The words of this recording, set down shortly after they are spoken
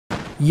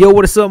Yo,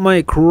 what is up,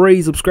 my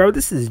crazy subscriber?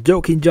 This is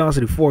Joking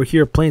Johnson 4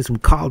 here playing some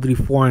Call of Duty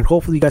 4, and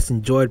hopefully you guys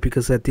enjoyed,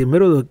 because at the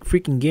middle of the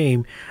freaking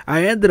game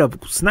I ended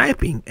up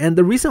sniping, and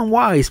the reason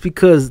why is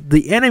because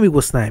the enemy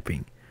was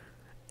sniping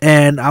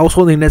and I was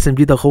holding an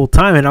SMG the whole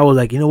time, and I was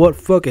like, you know what,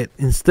 fuck it.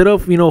 Instead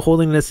of,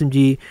 holding an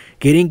SMG,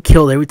 getting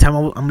killed every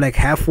time I'm like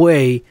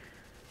halfway,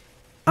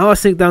 I will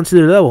sink down to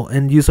the level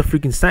and use a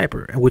freaking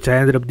sniper, which I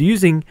ended up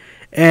using,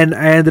 and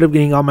I ended up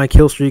getting all my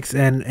kill streaks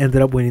and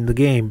ended up winning the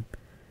game.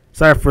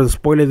 Sorry for the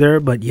spoiler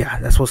there, but yeah,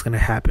 that's what's gonna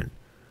happen.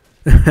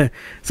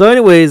 So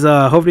anyways,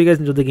 hopefully you guys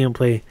enjoyed the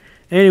gameplay.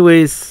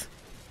 Anyways,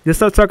 let's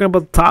start talking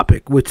about the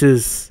topic, which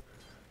is,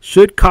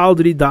 should Call of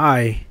Duty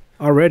die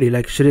already?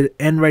 Like, should it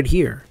end right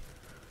here?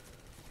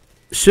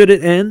 Should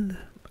it end?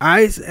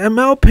 In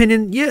my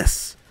opinion,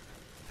 yes.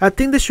 I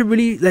think they should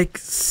really like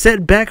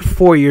set back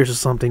 4 years or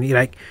something.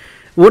 Like,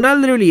 well, not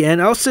literally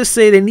end. I'll just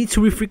say they need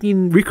to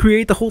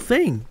recreate the whole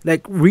thing,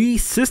 like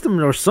re-system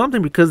it or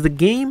something, because the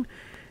game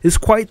is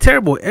quite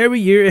terrible. Every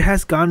year it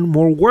has gotten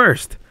more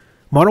worse.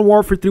 Modern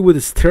Warfare 3 with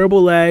its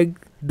terrible lag,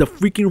 the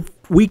freaking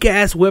weak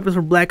ass weapons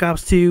from Black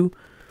Ops 2,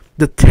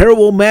 the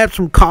terrible maps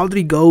from Call of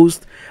Duty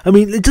Ghost. I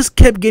mean, it just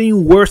kept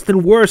getting worse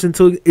and worse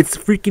until it's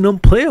freaking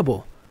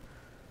unplayable.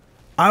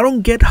 I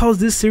don't get how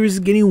this series is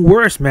getting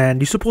worse, man.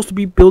 You're supposed to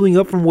be building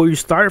up from where you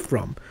started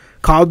from.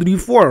 Call of Duty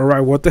 4,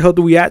 alright, what the hell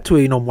do we add to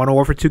it? Modern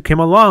Warfare 2 came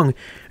along,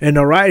 and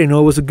alright, it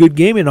was a good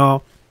game and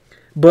all.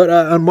 But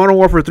on Modern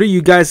Warfare 3,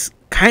 you guys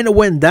kind of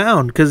went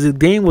down because the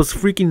game was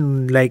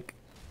freaking like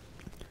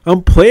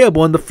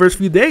unplayable in the first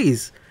few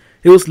days.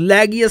 It was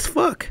laggy as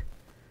fuck.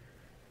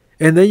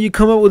 And then you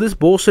come up with this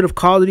bullshit of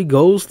Call of Duty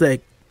Ghost.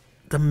 Like,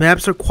 the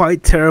maps are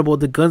quite terrible,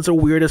 the guns are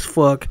weird as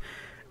fuck,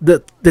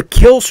 the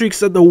kill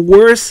streaks are the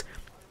worst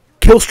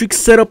kill streak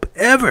setup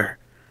ever.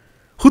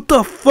 Who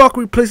the fuck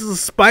replaces a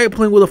spy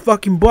plane with a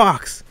fucking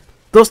box?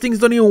 Those things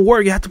don't even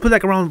work. You have to put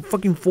like around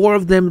fucking 4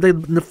 of them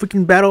in the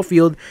freaking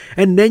battlefield,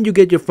 and then you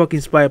get your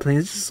fucking spy plane.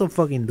 It's just so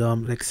fucking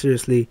dumb. Like,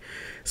 seriously.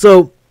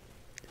 So,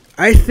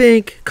 I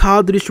think Call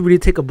of Duty should really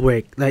take a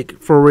break. Like,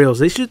 for reals.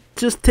 They should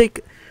just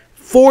take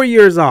 4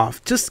 years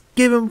off. Just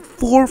give them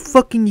 4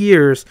 fucking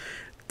years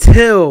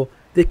till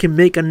they can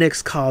make a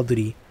next Call of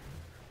Duty.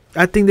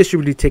 I think they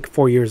should really take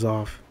 4 years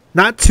off.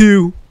 Not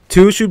 2.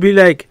 2 should be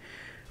like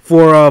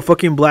for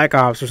fucking Black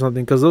Ops or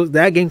something, because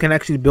that game can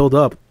actually build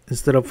up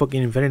instead of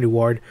fucking Infinity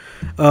Ward.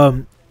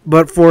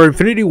 But for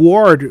Infinity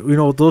Ward,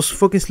 those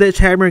fucking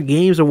Sledgehammer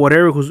games or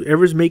whatever,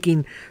 whoever's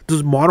making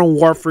those Modern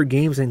Warfare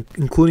games, and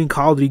including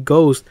Call of Duty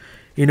Ghost,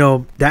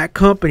 that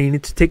company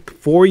needs to take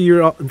 4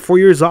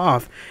 years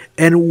off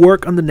and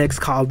work on the next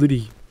Call of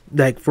Duty,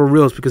 like, for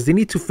reals, because they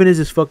need to finish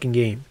this fucking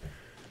game.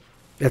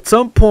 At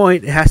some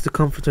point, it has to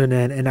come to an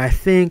end, and I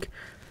think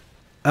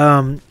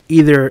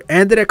either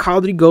end it at Call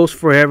of Duty Ghost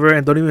forever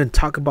and don't even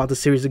talk about the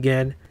series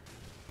again,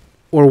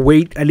 or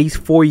wait at least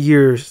 4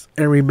 years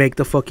and remake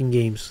the fucking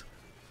games.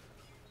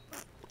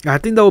 I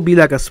think that would be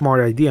like a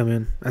smart idea,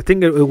 man. I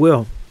think it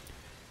will.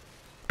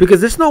 Because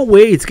there's no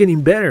way it's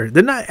getting better.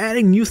 They're not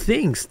adding new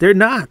things. They're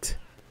not.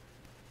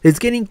 It's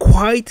getting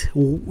quite,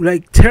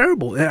 like,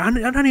 terrible. I'm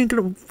not even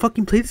going to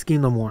fucking play this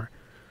game no more.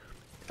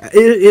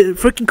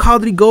 Freaking Call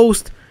of Duty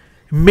Ghost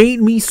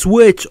made me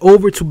switch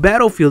over to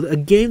Battlefield, a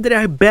game that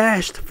I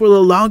bashed for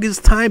the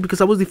longest time because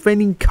I was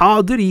defending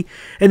Call of Duty,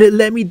 and it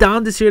let me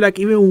down this year, like,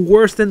 even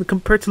worse than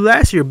compared to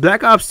last year.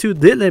 Black Ops 2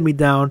 did let me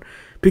down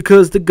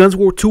because the guns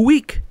were too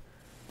weak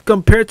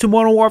compared to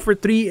Modern Warfare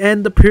 3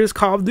 and the previous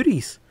Call of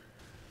Duties.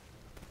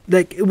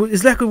 Like,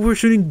 it's like we were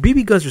shooting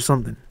BB guns or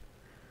something.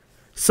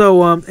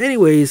 So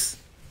anyways,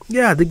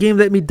 yeah, the game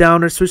let me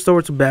down. I switched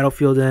over to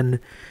Battlefield, and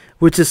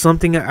which is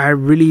something I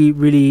really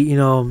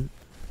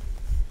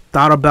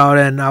thought about,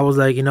 and I was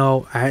like,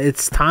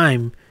 it's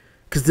time,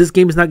 because this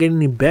game is not getting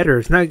any better.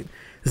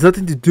 There's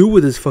nothing to do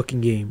with this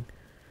fucking game.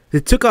 They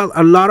took out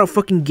a lot of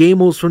fucking game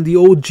modes from the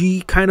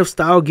OG kind of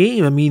style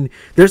game. I mean,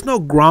 there's no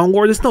ground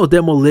war, there's no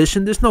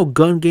demolition, there's no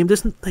gun game,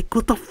 there's like,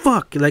 what the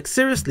fuck? Like,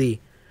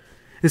 seriously.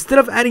 Instead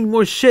of adding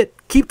more shit,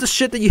 keep the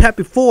shit that you had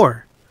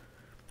before.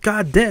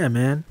 God damn,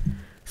 man.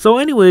 So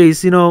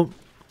anyways,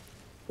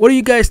 what do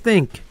you guys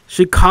think?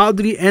 Should Call of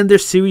Duty end their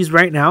series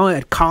right now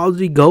at Call of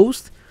Duty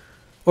Ghost?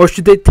 Or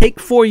should they take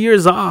 4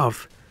 years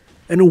off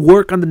and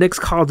work on the next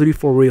Call of Duty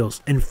for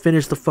reals and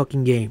finish the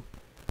fucking game?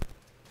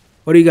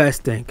 What do you guys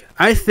think?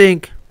 I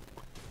think,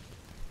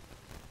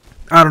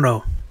 I don't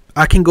know.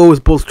 I can go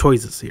with both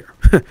choices here.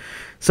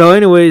 So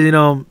anyways,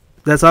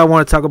 that's all I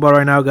want to talk about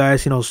right now,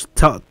 guys.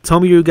 Tell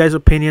me your guys'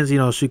 opinions.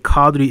 Should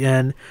Call of Duty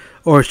end,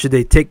 or should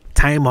they take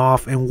time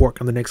off and work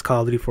on the next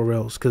Call of Duty for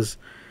reals? Because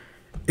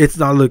it's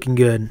not looking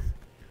good.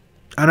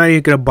 I'm not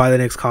even going to buy the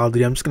next Call of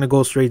Duty. I'm just going to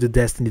go straight to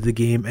Destiny, the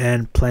game,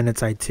 and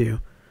PlanetSide 2.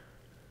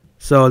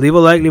 So leave a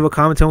like, leave a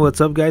comment, tell me what's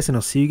up, guys, and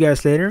I'll see you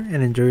guys later,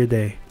 and enjoy your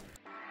day.